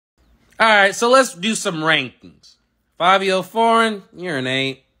All right, so let's do some rankings. Fabio Foreign, you're an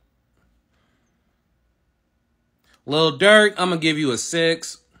 8. Lil Durk, I'm going to give you a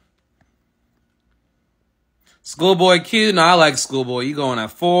 6. Schoolboy Q, no, I like Schoolboy. You going at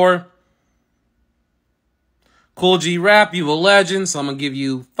 4. Cool G Rap, you a legend, so I'm going to give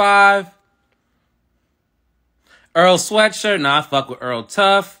you 5. Earl Sweatshirt, no, I fuck with Earl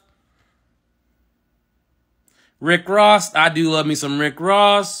tough. Rick Ross, I do love me some Rick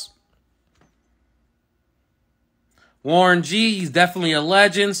Ross. Warren G, he's definitely a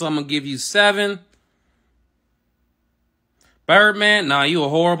legend, so I'm going to give you 7. Birdman, nah, you a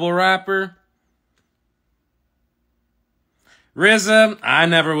horrible rapper. RZA, I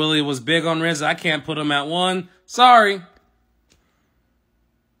never really was big on RZA. I can't put him at 1. Sorry.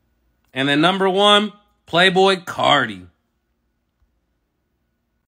 And then number 1, Playboi Cart.